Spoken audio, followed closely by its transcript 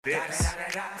This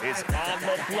is On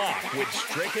the Block with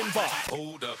Strick and Bob.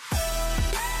 Hold up.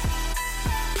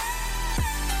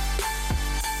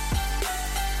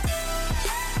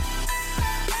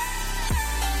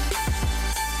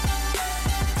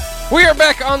 We are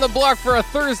back on the block for a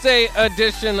Thursday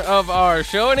edition of our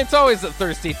show, and it's always a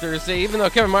Thirsty Thursday, even though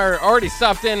Kevin Meyer already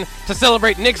stopped in to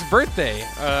celebrate Nick's birthday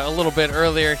a little bit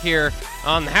earlier here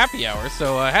on the Happy Hour.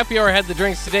 So Happy Hour had the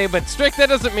drinks today, but Strick, that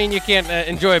doesn't mean you can't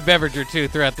enjoy a beverage or two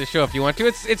throughout the show if you want to.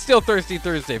 It's still Thirsty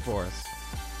Thursday for us.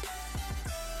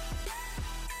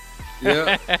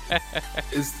 Yeah,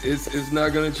 it's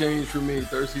not going to change for me.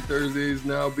 Thirsty Thursday has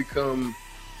now become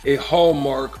a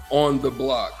hallmark on the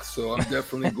block, so I'm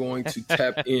definitely going to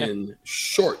tap in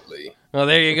shortly. Well,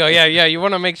 there you go. Yeah. You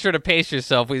want to make sure to pace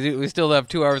yourself. We still have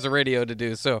 2 hours of radio to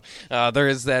do, so there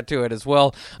is that to it as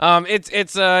well. It's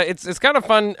kind of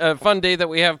fun day that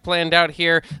we have planned out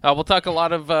here. We'll talk a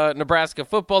lot of Nebraska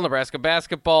football, Nebraska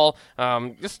basketball,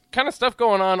 just kind of stuff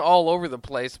going on all over the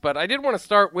place. But I did want to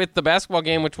start with the basketball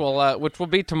game, which will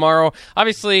be tomorrow.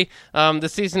 Obviously, the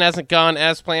season hasn't gone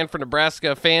as planned for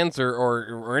Nebraska fans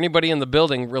or anybody in the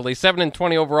building really.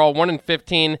 7-20 overall,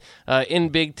 1-15 in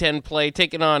Big Ten play,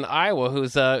 taking on Iowa,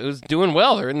 who's doing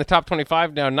well. They're in the top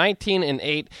 25 now,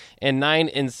 19-8 and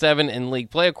 9-7 in league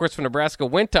play. Of course, when Nebraska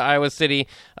went to Iowa City,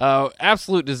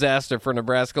 absolute disaster for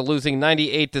Nebraska, losing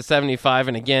 98-75.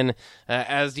 And again,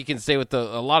 as you can say with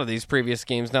a lot of these previous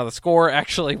games, now the score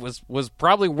actually was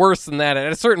probably worse than that.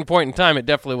 At a certain point in time, it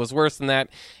definitely was worse than that,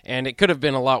 and it could have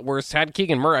been a lot worse had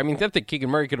Keegan Murray. I mean, I think Keegan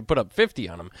Murray could have put up 50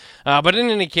 on him. But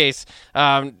in any case,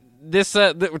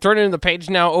 we're turning the page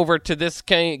now over to this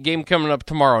game coming up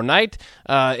tomorrow night.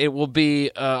 It will be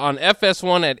on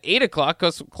FS1 at 8 o'clock.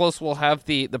 Close, we'll have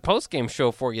the post-game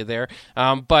show for you there.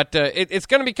 But it's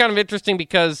going to be kind of interesting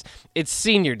because it's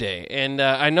senior day. And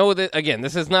I know that, again,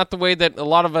 this is not the way that a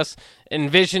lot of us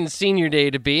envisioned senior day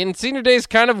to be, and senior day is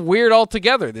kind of weird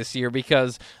altogether this year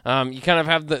because you kind of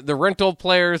have the rental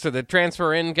players or the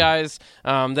transfer in guys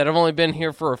that have only been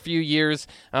here for a few years,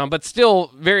 but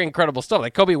still very incredible stuff.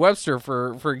 Like Kobe Webster,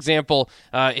 for example,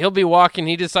 he'll be walking.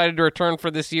 He decided to return for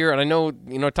this year, and I know,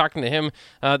 talking to him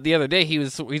the other day,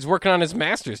 he's working on his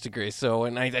master's degree, so,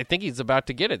 and I think he's about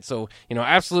to get it. So,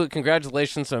 absolute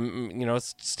congratulations.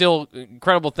 Still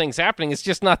incredible things happening. It's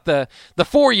just not the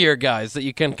 4-year guys that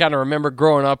you can kind of remember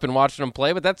growing up and watching them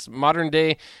play, but that's modern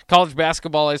day college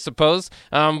basketball, I suppose.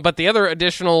 But the other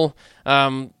additional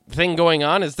thing going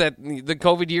on is that the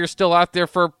COVID year is still out there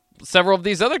for several of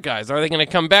these other guys. Are they going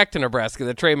to come back to Nebraska?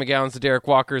 The Trey McGowans, the Derek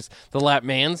Walkers, the Lat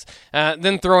Mans.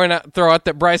 Then throw out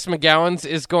that Bryce McGowans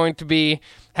is going to be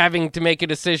having to make a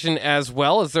decision as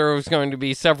well, as there is going to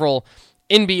be several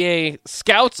NBA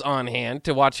scouts on hand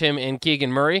to watch him and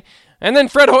Keegan Murray. And then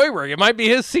Fred Hoiberg, it might be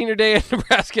his senior day at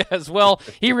Nebraska as well.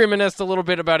 He reminisced a little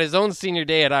bit about his own senior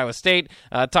day at Iowa State,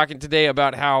 talking today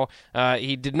about how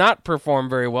he did not perform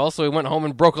very well, so he went home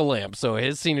and broke a lamp. So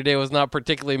his senior day was not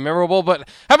particularly memorable. But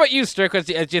how about you, Strick? As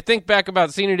you think back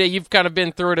about senior day, you've kind of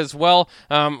been through it as well.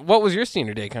 What was your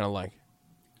senior day kind of like?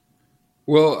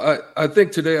 Well, I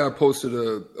think today I posted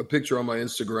a picture on my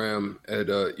Instagram at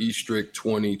eStrick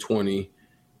 2020,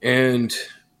 and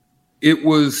it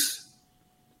was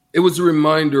a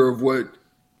reminder of what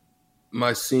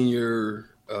my senior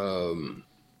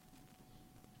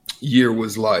year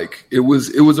was like. It was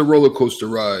a roller coaster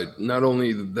ride, not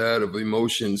only that of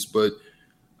emotions, but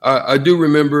I do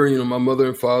remember, my mother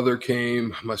and father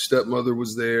came, my stepmother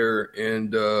was there,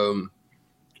 and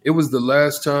it was the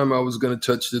last time I was going to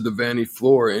touch the Devaney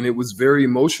floor, and it was very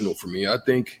emotional for me. I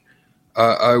think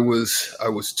I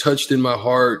was touched in my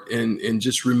heart and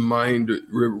just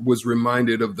was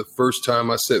reminded of the first time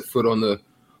I set foot on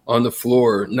the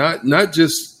floor. Not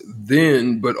just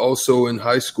then, but also in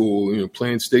high school.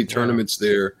 Playing state tournaments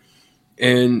there,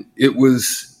 and it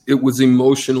was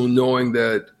emotional knowing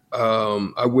that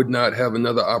I would not have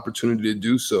another opportunity to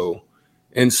do so.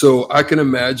 And so I can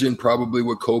imagine probably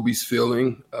what Kobe's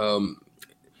feeling.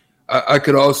 I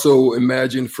could also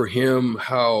imagine for him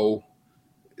how,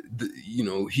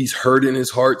 he's hurt in his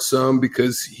heart some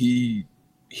because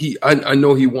I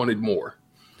know he wanted more.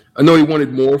 I know he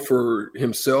wanted more for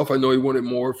himself. I know he wanted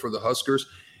more for the Huskers.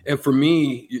 And for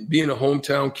me, being a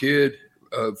hometown kid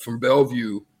from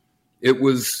Bellevue, it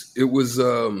was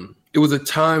a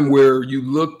time where you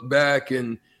look back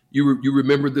and you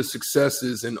remember the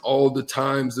successes and all the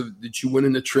times that you went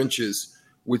in the trenches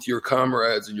with your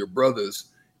comrades and your brothers.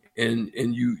 And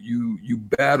you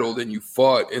battled and you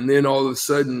fought, and then all of a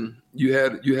sudden you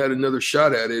had another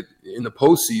shot at it in the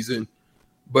postseason.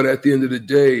 But at the end of the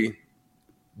day,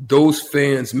 those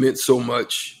fans meant so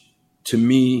much to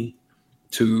me,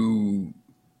 to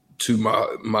to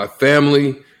my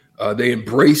family. They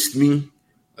embraced me.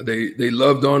 They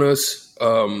loved on us,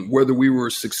 whether we were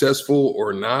successful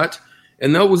or not.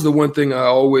 And that was the one thing I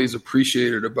always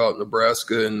appreciated about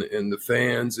Nebraska and the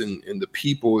fans and the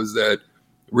people, is that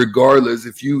regardless,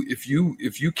 if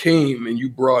you came and you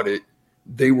brought it,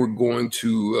 they were going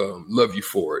to love you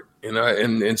for it.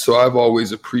 And so I've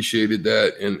always appreciated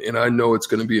that. And I know it's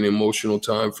going to be an emotional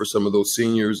time for some of those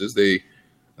seniors as they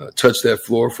touch that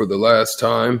floor for the last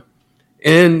time.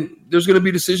 And there's going to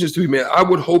be decisions to be made. I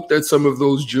would hope that some of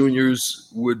those juniors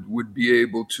would be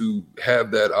able to have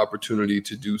that opportunity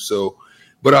to do so.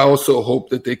 But I also hope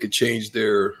that they could change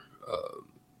their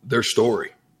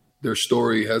story. Their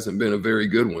story hasn't been a very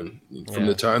good one from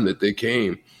the time that they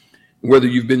came. Whether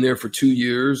you've been there for 2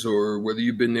 years or whether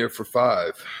you've been there for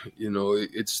 5,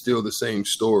 it's still the same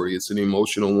story. It's an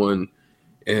emotional one.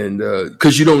 And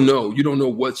because you don't know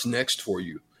what's next for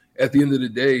you. At the end of the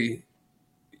day,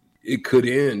 it could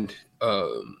end.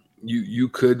 You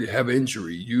could have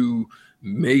injury. You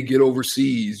may get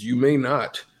overseas. You may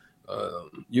not.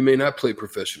 You may not play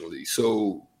professionally.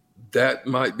 So that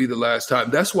might be the last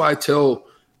time. That's why I tell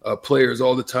players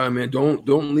all the time, man,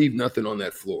 don't leave nothing on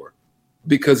that floor,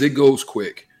 because it goes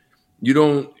quick. You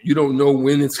don't know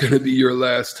when it's going to be your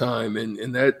last time.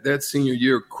 And that senior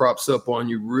year crops up on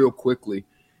you real quickly.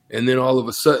 And then all of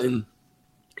a sudden,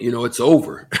 it's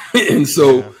over. And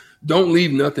so don't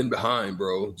leave nothing behind,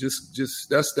 bro. Just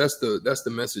that's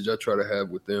the message I try to have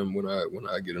with them when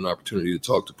I get an opportunity to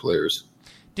talk to players.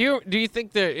 Do you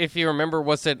think that, if you remember,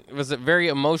 was it very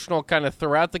emotional kind of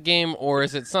throughout the game, or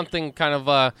is it something kind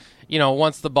of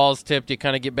once the ball's tipped, you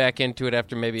kind of get back into it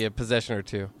after maybe a possession or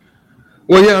two?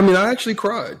 Well, yeah, I mean, I actually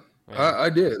cried. Yeah. I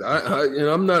did.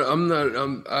 I'm not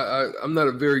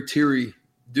a very teary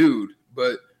dude,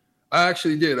 but I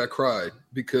actually did. I cried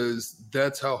because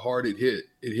that's how hard it hit.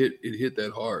 It hit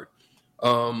that hard.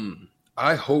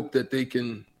 I hope that they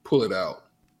can pull it out.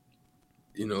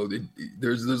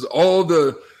 There's all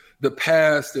the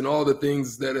past and all the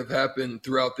things that have happened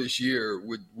throughout this year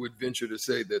would venture to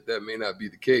say that may not be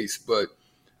the case, but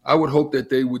I would hope that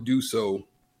they would do so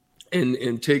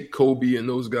and take Kobe and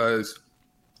those guys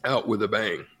out with a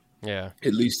bang. Yeah.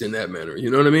 At least in that manner. You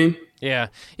know what I mean? Yeah.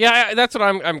 Yeah, that's what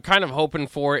I'm kind of hoping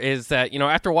for, is that,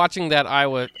 after watching that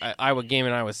Iowa game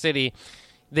in Iowa City,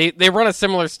 They run a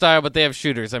similar style, but they have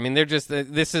shooters. I mean, they're just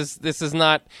this is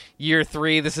not year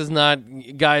 3. This is not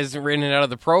guys in and out of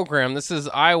the program. This is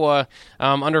Iowa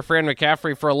under Fran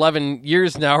McCaffrey for 11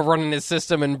 years now, running his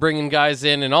system and bringing guys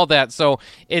in and all that. So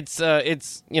it's up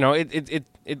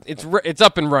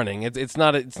and running. It's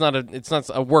not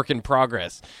a work in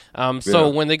progress. So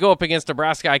when they go up against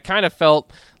Nebraska, I kind of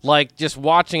felt like, just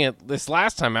watching it this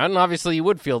last time out, and obviously you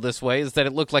would feel this way, is that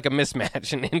it looked like a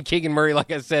mismatch. And Keegan Murray,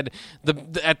 like I said,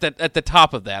 at the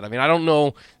top of that. I mean, I don't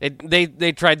know.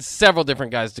 They tried several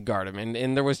different guys to guard him,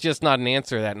 and there was just not an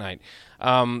answer that night.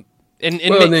 And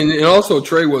also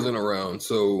Trey wasn't around,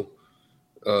 so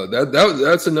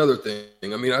that's another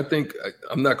thing. I mean, I think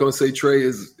I'm not going to say Trey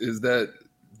is that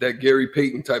Gary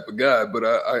Payton type of guy, but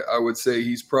I would say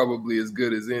he's probably as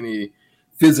good as any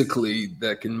physically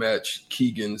that can match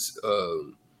Keegan's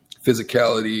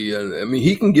physicality. And I mean,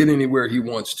 he can get anywhere he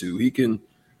wants to. He can.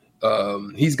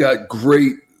 He's got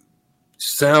great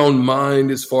sound mind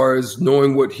as far as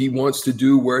knowing what he wants to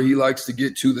do, where he likes to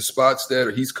get to, the spots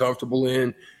that he's comfortable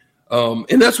in.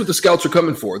 And that's what the scouts are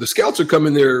coming for. The scouts are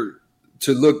coming there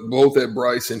to look both at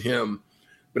Bryce and him.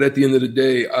 But at the end of the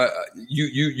day,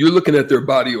 you're looking at their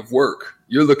body of work.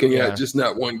 You're looking at just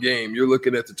not one game. You're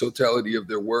looking at the totality of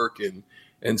their work,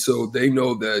 and so they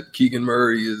know that Keegan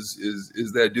Murray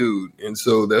is that dude, and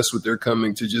so that's what they're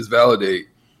coming to just validate.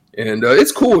 And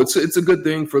it's cool. It's a good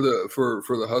thing for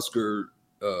the Husker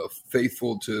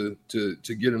faithful to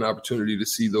get an opportunity to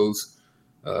see those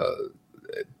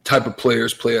type of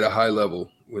players play at a high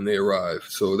level when they arrive.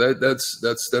 So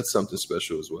that's something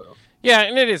special as well. Yeah,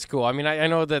 and it is cool. I mean, I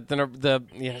know that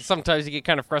sometimes you get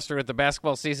kind of frustrated with the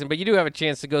basketball season, but you do have a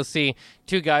chance to go see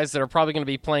two guys that are probably going to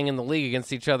be playing in the league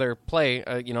against each other play,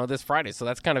 this Friday. So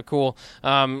that's kind of cool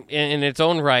in its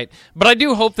own right. But I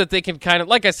do hope that they can kind of,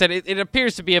 like I said, it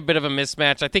appears to be a bit of a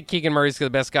mismatch. I think Keegan Murray's the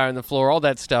best guy on the floor, all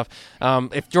that stuff.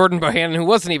 If Jordan Bohannon, who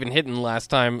wasn't even hitting last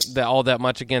time all that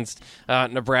much against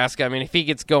Nebraska, I mean, if he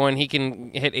gets going, he can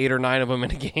hit 8 or 9 of them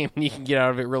in a game, and you can get out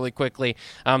of it really quickly.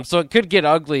 So it could get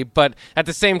ugly, but at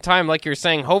the same time, like you're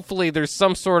saying, hopefully there's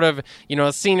some sort of,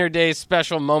 a senior day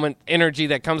special moment energy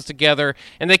that comes together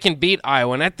and they can beat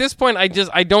Iowa. And at this point, I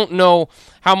don't know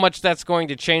how much that's going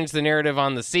to change the narrative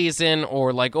on the season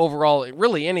or like overall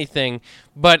really anything.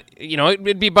 but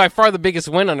it'd be by far the biggest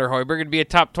win under Hoiberg. It'd be a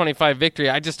top 25 victory.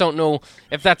 I just don't know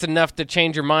if that's enough to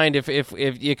change your mind if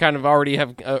you kind of already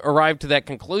have arrived to that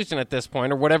conclusion at this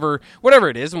point, or whatever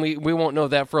it is, and we won't know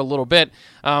that for a little bit.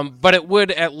 But it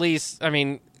would at least,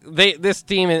 this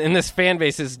team and this fan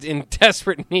base is in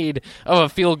desperate need of a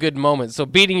feel-good moment. So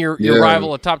beating your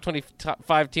rival, a top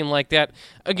 25 team like that,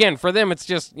 again, for them, it's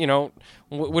just,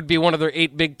 would be one of their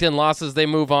 8 Big Ten losses. They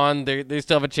move on. They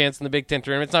still have a chance in the Big Ten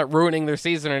tournament. It's not ruining their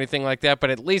season or anything like that, but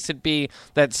at least it'd be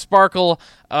that sparkle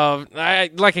of, I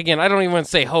don't even want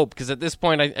to say hope, because at this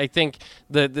point, I think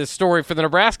the story for the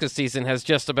Nebraska season has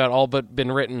just about all but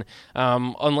been written,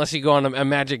 unless you go on a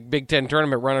magic Big Ten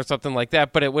tournament run or something like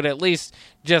that. But it would at least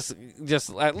just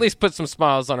at least put some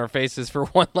smiles on our faces for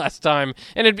one last time,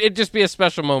 and it'd just be a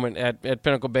special moment at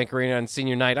Pinnacle Bank Arena on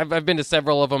senior night. I've been to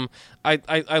several of them.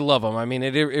 I love them.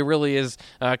 It really is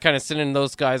kind of sending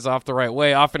those guys off the right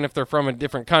way. Often, if they're from a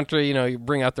different country, you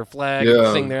bring out their flag,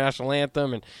 and sing their national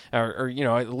anthem, and or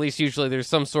at least usually there's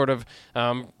some sort of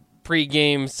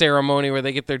pre-game ceremony where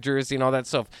they get their jersey and all that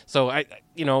stuff. So I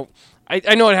know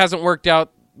it hasn't worked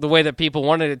out the way that people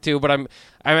wanted it to, but I'm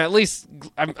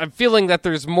feeling that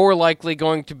there's more likely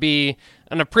going to be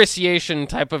an appreciation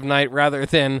type of night rather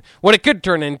than what it could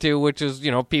turn into, which is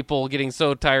people getting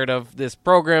so tired of this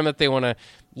program that they want to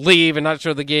leave and not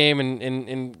show the game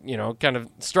and kind of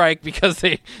strike because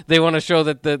they want to show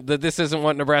that this isn't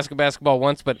what Nebraska basketball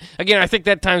wants. But again, I think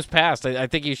that time's passed. I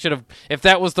think you should have, if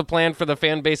that was the plan for the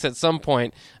fan base at some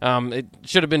point, it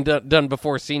should have been done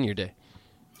before senior day.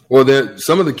 Well,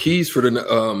 some of the keys for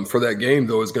that game,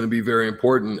 though, is going to be very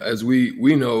important. As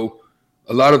we know,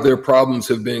 a lot of their problems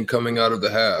have been coming out of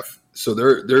the half. So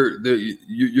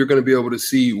you're going to be able to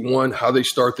see, one, how they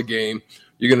start the game.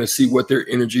 You're going to see what their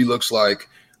energy looks like,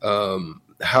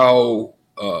 how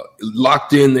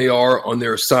locked in they are on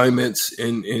their assignments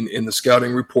in the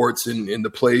scouting reports and in the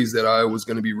plays that I was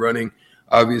going to be running.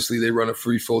 Obviously, they run a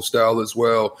free flow style as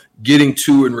well, getting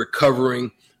to and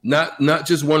recovering. Not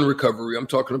just one recovery. I'm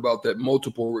talking about that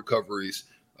multiple recoveries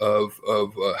of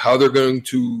how they're going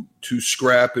to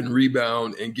scrap and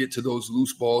rebound and get to those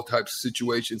loose ball types of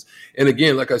situations. And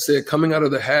again, like I said, coming out of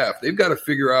the half, they've got to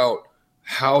figure out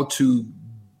how to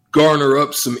garner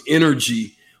up some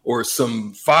energy or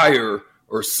some fire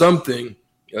or something,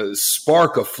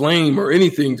 spark a flame or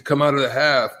anything to come out of the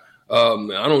half.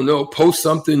 I don't know, post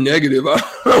something negative. I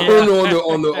don't know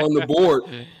on the board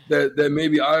that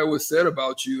maybe Iowa said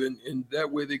about you, and that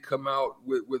way they come out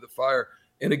with a fire.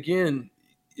 And again,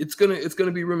 it's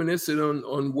gonna be reminiscent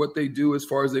on what they do as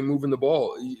far as they move in the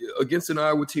ball against an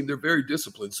Iowa team. They're very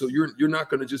disciplined, so you're not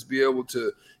going to just be able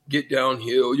to get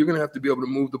downhill. You're going to have to be able to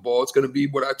move the ball. It's going to be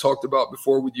what I talked about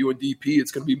before with UNDP.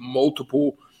 It's going to be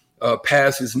multiple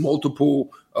passes,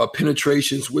 multiple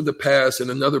penetrations with a pass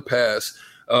and another pass.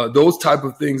 Those type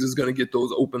of things is going to get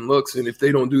those open looks, and if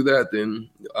they don't do that, then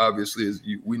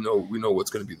obviously we know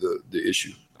what's going to be the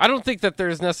issue. I don't think that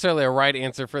there's necessarily a right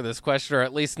answer for this question, or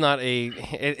at least not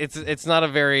it's not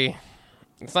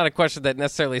a question that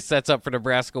necessarily sets up for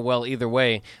Nebraska well either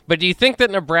way. But do you think that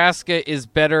Nebraska is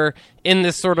better in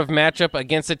this sort of matchup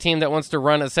against a team that wants to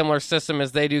run a similar system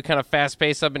as they do, kind of fast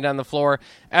pace up and down the floor,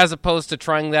 as opposed to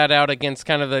trying that out against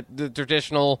kind of the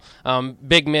traditional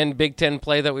big men, Big Ten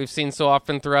play that we've seen so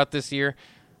often throughout this year?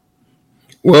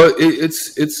 Well,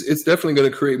 it's definitely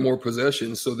going to create more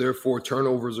possession, so therefore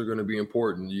turnovers are going to be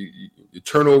important. You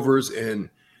turnovers and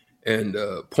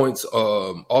points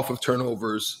off of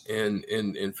turnovers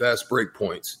and fast break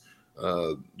points.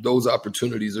 Those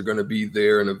opportunities are going to be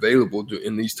there and available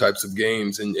in these types of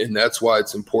games, and that's why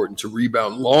it's important to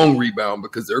long rebound,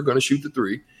 because they're going to shoot the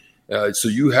three. So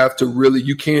you have to really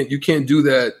you can't do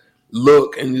that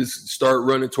look and just start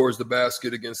running towards the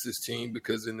basket against this team,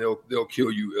 because then they'll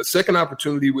kill you. A second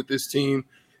opportunity with this team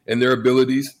and their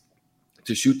abilities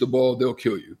to shoot the ball, they'll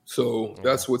kill you. So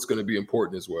that's what's going to be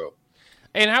important as well.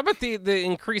 And how about the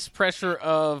increased pressure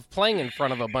of playing in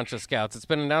front of a bunch of scouts? It's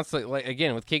been announced that, like,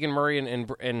 again, with Keegan Murray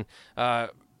and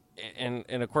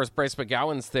of course Bryce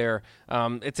McGowan's there.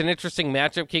 It's an interesting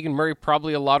matchup. Keegan Murray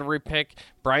probably a lottery pick.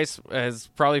 Bryce has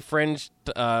probably fringed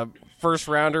first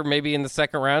rounder, maybe in the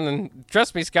second round. And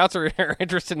trust me, scouts are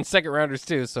interested in second rounders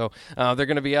too, so they're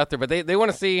going to be out there. But they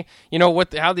want to see,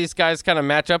 how these guys kind of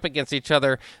match up against each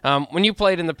other. When you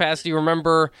played in the past, do you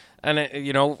remember?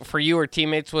 And for you or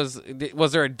teammates, was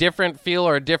there a different feel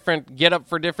or a different get up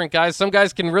for different guys? Some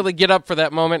guys can really get up for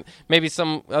that moment. Maybe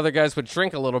some other guys would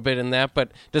shrink a little bit in that.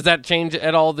 But does that change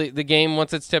at all the game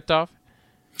once it's tipped off?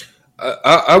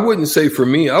 I wouldn't say for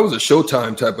me. I was a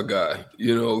Showtime type of guy,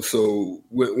 so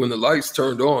when the lights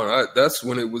turned on, that's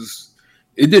when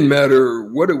it it didn't matter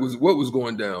what was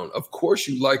going down. Of course,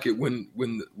 you like it when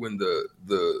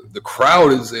the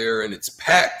crowd is there and it's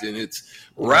packed and it's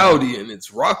rowdy and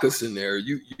it's raucous in there.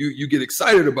 You get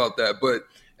excited about that. But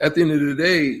at the end of the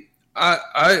day,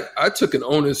 I took an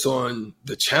onus on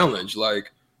the challenge.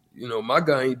 Like, my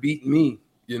guy ain't beating me.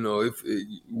 If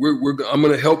I'm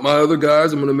going to help my other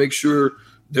guys, I'm going to make sure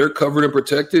they're covered and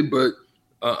protected. But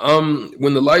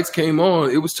when the lights came on,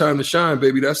 it was time to shine,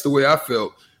 baby. That's the way I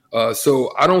felt.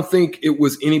 So I don't think it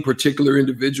was any particular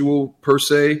individual per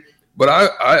se, but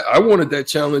I wanted that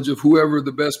challenge of whoever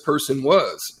the best person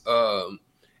was.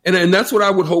 And that's what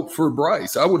I would hope for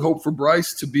Bryce. I would hope for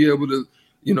Bryce to be able to,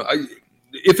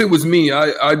 if it was me,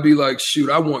 I'd be like, shoot,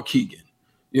 I want Keegan.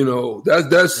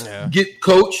 Get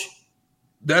coach.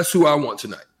 That's who I want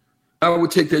tonight. I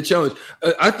would take that challenge.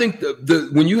 I think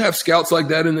when you have scouts like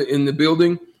that in the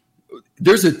building,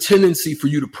 there's a tendency for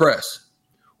you to press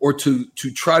or to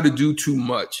try to do too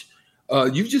much.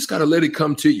 You've just got to let it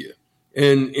come to you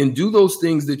and do those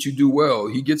things that you do well.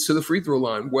 He gets to the free throw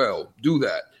line. Well, do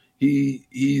that.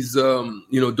 He's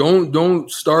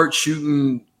don't start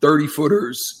shooting 30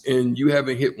 footers and you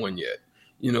haven't hit one yet.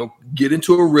 Get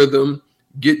into a rhythm,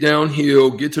 get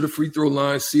downhill, get to the free throw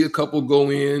line, see a couple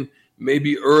go in,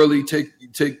 maybe early, take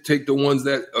the ones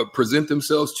that present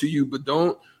themselves to you, but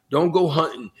don't go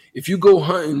hunting. If you go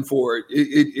hunting for it,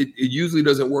 it usually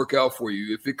doesn't work out for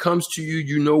you. If it comes to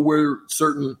you, where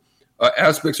certain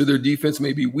aspects of their defense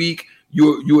may be weak,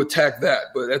 you attack that.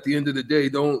 But at the end of the day,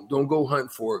 don't go hunting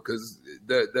for it, because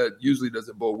that usually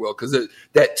doesn't bode well. Because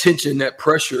that tension, that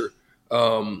pressure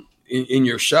in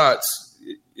your shots,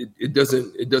 it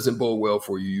doesn't bode well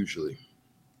for you usually.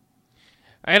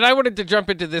 And I wanted to jump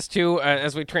into this, too,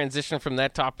 as we transition from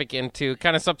that topic into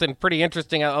kind of something pretty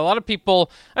interesting. A lot of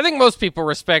people, I think most people,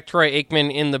 respect Troy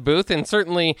Aikman in the booth, and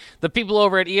certainly the people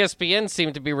over at ESPN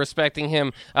seem to be respecting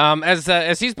him,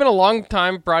 as he's been a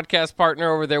long-time broadcast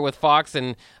partner over there with Fox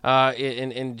and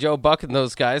Joe Buck and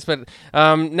those guys. But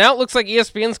now it looks like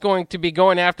ESPN's going to be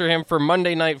going after him for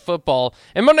Monday Night Football.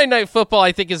 And Monday Night Football,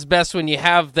 I think, is best when you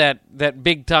have that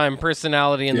big-time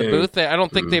personality in the booth. I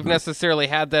don't think they've necessarily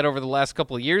had that over the last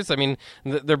couple of years. I mean,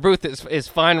 their booth is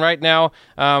fine right now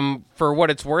for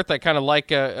what it's worth. I kind of like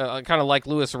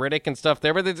Louis Riddick and stuff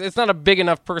there, but it's not a big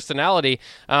enough personality.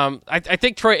 I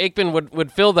think Troy Aikman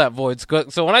would fill that void.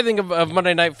 So when I think of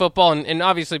Monday Night Football, and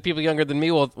obviously people younger than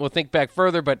me will think back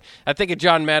further, but I think of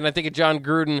John Madden, I think of John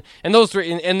Gruden, and those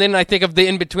three, and then I think of the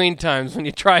in-between times when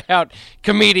you try out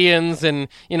comedians and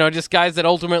just guys that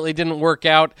ultimately didn't work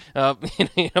out.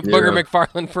 Booger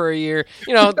McFarland for a year,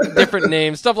 different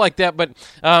names, stuff like that. But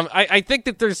I think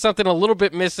that there's something a little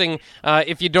bit missing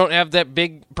if you don't have that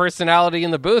big personality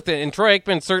in the booth, and Troy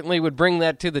Aikman certainly would bring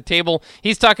that to the table.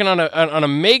 He's talking on a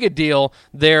mega deal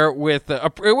there with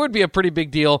it would be a pretty big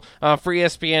deal for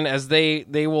ESPN, as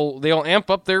they'll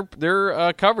amp up their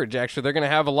coverage. Actually, they're going to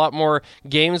have a lot more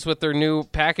games with their new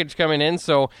package coming in.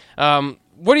 So.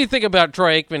 What do you think about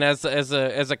Troy Aikman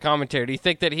as a commentator? Do you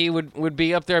think that he would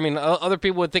be up there? I mean, other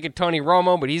people would think of Tony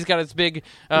Romo, but he's got his big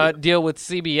deal with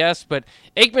CBS. But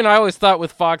Aikman, I always thought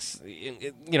with Fox,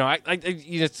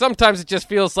 sometimes it just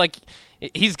feels like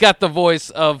he's got the voice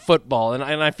of football, and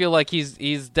I feel like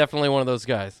he's definitely one of those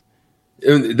guys.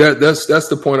 And that's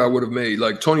the point I would have made.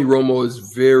 Like, Tony Romo is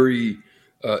very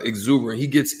exuberant. He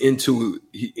gets into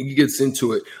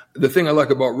it. The thing I like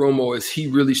about Romo is he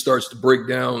really starts to break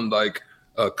down like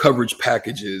coverage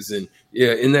packages, and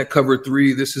in that cover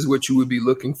 3, this is what you would be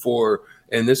looking for,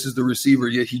 and this is the receiver.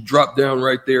 Yet he dropped down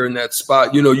right there in that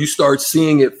spot. You start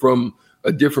seeing it from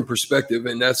a different perspective,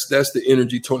 and that's the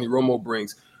energy Tony Romo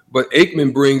brings. But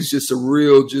Aikman brings just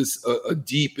a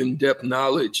deep, in-depth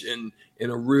knowledge and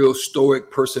a real stoic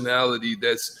personality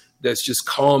that's just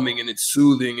calming, and it's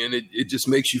soothing, and it just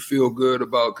makes you feel good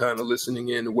about kind of listening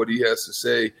in to what he has to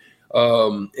say.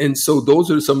 And so those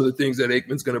are some of the things that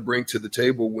Aikman's going to bring to the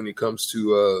table when it comes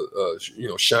to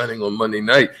shining on Monday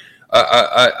night.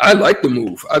 I like the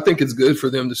move. I think it's good for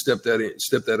them to step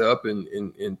that up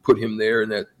and put him there in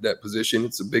that position.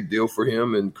 It's a big deal for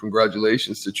him, and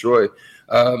congratulations to Troy.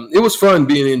 It was fun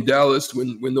being in Dallas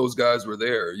when those guys were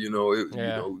there.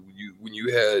 When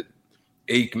you had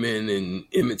Aikman and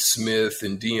Emmitt Smith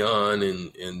and Dion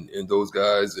and those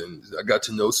guys, and I got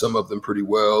to know some of them pretty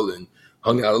well, and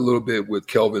hung out a little bit with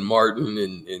Kelvin Martin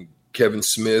and Kevin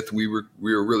Smith. We were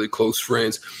really close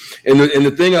friends. And the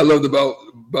thing I loved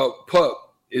about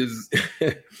Pup is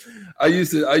I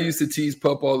used to tease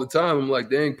Pup all the time. I'm like,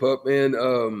 dang, Pup, man,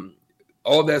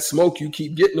 all that smoke you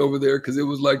keep getting over there, because it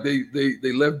was like they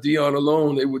left Dion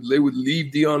alone. They would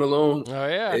leave Dion alone. Oh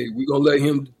yeah. Hey, we're gonna let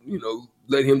him,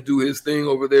 let him do his thing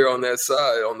over there on that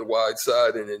side, on the wide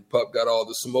side, and then Pup got all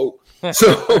the smoke.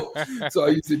 So I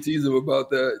used to tease him about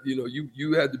that.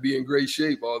 You had to be in great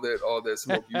shape, all that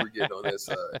smoke you were getting on that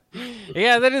side.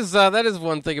 Yeah, that is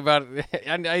one thing about it.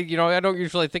 And I don't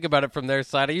usually think about it from their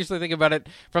side. I usually think about it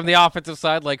from the offensive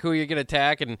side, like who you're going to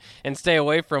attack and stay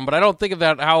away from. But I don't think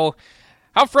about how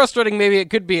frustrating maybe it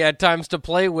could be at times to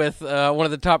play with one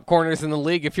of the top corners in the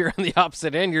league if you're on the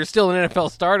opposite end. You're still an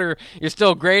NFL starter. You're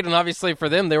still great, and obviously for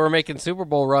them, they were making Super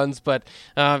Bowl runs, but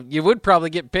you would probably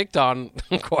get picked on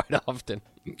quite often.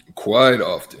 Quite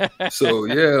often. So,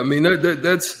 yeah, I mean,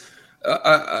 that's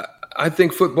I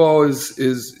think football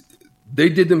is they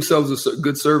did themselves a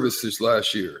good service this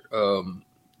last year.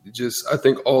 I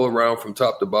think all around from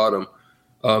top to bottom.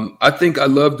 I think I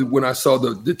loved when I saw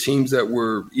the teams that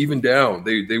were even down.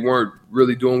 They weren't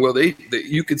really doing well. They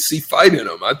you could see fight in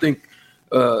them. I think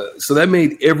so that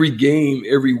made every game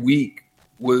every week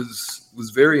was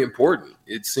very important.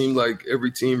 It seemed like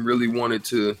every team really wanted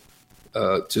to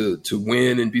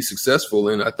win and be successful,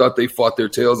 and I thought they fought their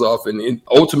tails off, and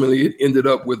ultimately it ended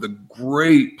up with a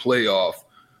great playoff.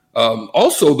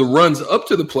 Also, the runs up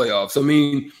to the playoffs. I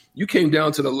mean, you came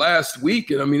down to the last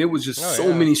week, and I mean, it was just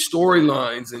many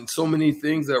storylines and so many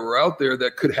things that were out there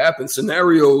that could happen,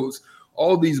 scenarios,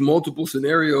 all these multiple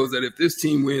scenarios that if this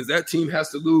team wins, that team has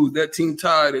to lose, that team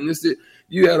tied, and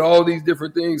you had all these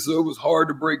different things. So it was hard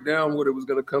to break down what it was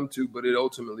going to come to, but it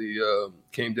ultimately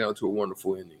came down to a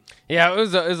wonderful ending. Yeah, it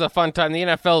was a fun time. The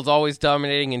NFL is always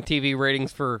dominating in TV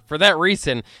ratings for that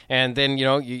reason. And then,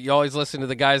 you always listen to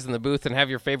the guys in the booth and have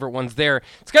your favorite ones there.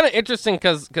 It's kind of interesting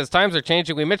because times are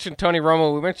changing. We mentioned Tony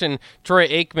Romo. We mentioned Troy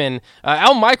Aikman.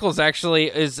 Al Michaels actually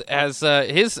has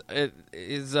his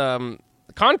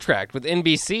contract with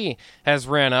NBC has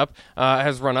run up.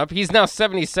 He's now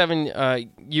 77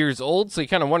 years old, so you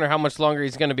kind of wonder how much longer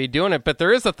he's going to be doing it. But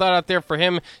there is a thought out there for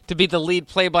him to be the lead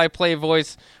play-by-play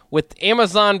voice with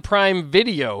Amazon Prime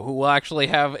Video, who will actually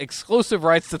have exclusive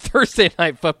rights to Thursday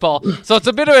Night Football. So it's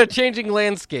a bit of a changing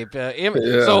landscape.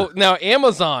 So now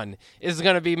Amazon is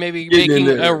going to be maybe making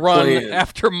a run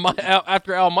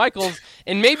after Al Michaels,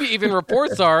 and maybe even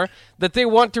reports are that they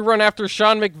want to run after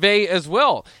Sean McVay as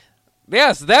well.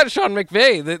 Yes, that Sean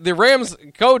McVay, the Rams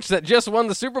coach that just won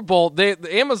the Super Bowl, the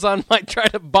Amazon might try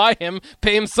to buy him,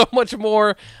 pay him so much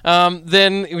more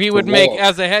than he would make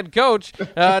as a head coach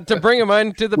to bring him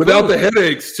into the without booth. The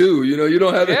headaches too. You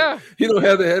don't have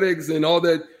the headaches and all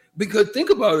that. Because think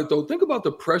about it though. Think about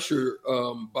the pressure,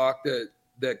 Bach,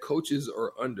 that coaches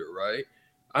are under. Right?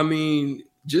 I mean,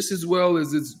 just as well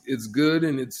as it's good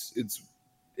and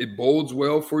it bodes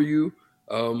well for you.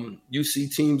 You see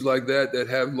teams like that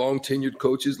have long tenured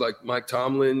coaches like Mike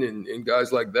Tomlin and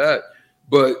guys like that.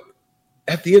 But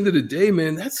at the end of the day,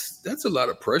 man, that's a lot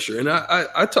of pressure. And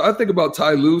I think about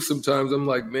Ty Lue sometimes. I'm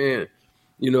like, man,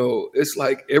 it's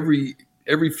like every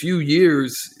few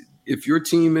years, if your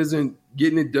team isn't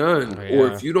getting it done,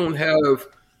 or if you don't have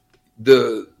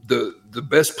the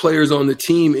best players on the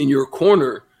team in your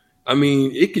corner, I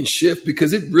mean, it can shift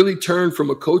because it really turned from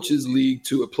a coach's league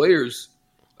to a player's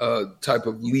type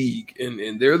of league,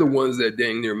 and they're the ones that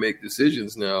dang near make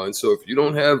decisions now. And so if you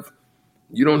don't have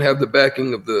the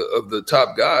backing of the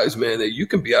top guys, man, that you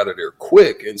can be out of there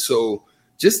quick. And so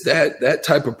just that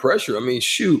type of pressure. I mean,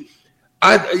 shoot,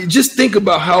 I just think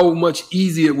about how much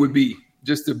easier it would be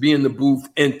just to be in the booth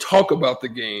and talk about the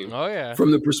game from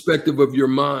the perspective of your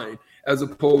mind, as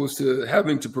opposed to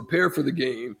having to prepare for the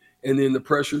game and then the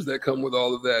pressures that come with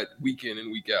all of that week in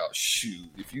and week out. Shoot,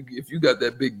 if you got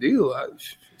that big deal,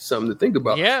 something to think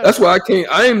about. Yeah. That's why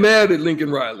I ain't mad at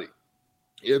Lincoln Riley.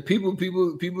 Yeah, people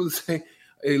say,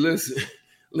 hey, listen,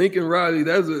 Lincoln Riley,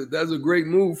 that's a great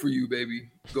move for you, baby.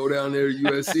 Go down there to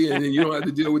USC, and then you don't have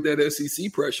to deal with that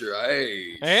SEC pressure.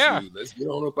 Hey, shoot, let's get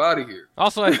on up out of here.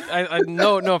 Also, I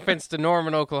no offense to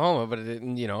Norman, Oklahoma, but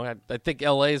I think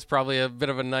LA is probably a bit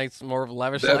of a nice, more of a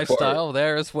lavish lifestyle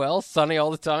there as well. Sunny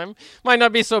all the time. Might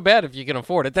not be so bad if you can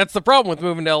afford it. That's the problem with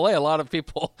moving to LA. A lot of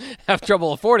people have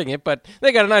trouble affording it, but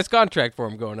they got a nice contract for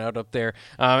them going out up there.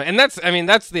 And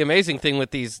that's the amazing thing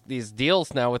with these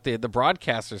deals now with the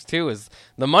broadcasters too, is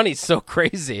the money's so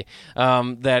crazy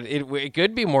that it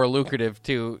could be more lucrative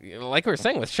to, like we were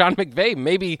saying with Sean McVay,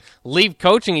 maybe leave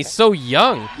coaching. He's so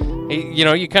young,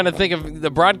 you kind of think of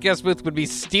the broadcast booth would be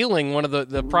stealing one of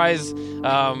the prize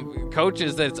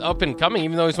coaches that's up and coming.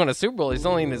 Even though he's won a Super Bowl, he's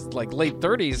only in his late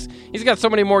 30s. He's got so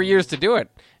many more years to do it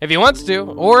if he wants to,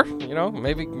 or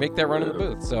maybe make that run in the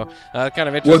booth. So kind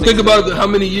of interesting. Well, think about how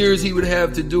many years he would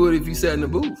have to do it if he sat in the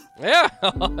booth. Yeah,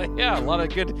 yeah, a lot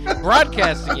of good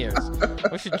broadcasting years.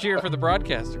 We should cheer for the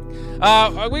broadcaster.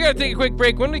 We got to take a quick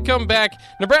break. When we come back,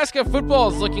 Nebraska football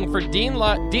is looking for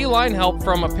D-line help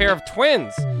from a pair of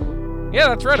twins. Yeah,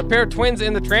 that's right, a pair of twins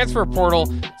in the transfer portal.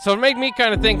 So it made me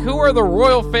kind of think, who are the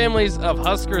royal families of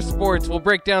Husker sports? We'll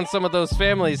break down some of those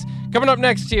families coming up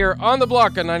next here on The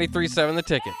Block on 93.7 The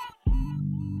Ticket.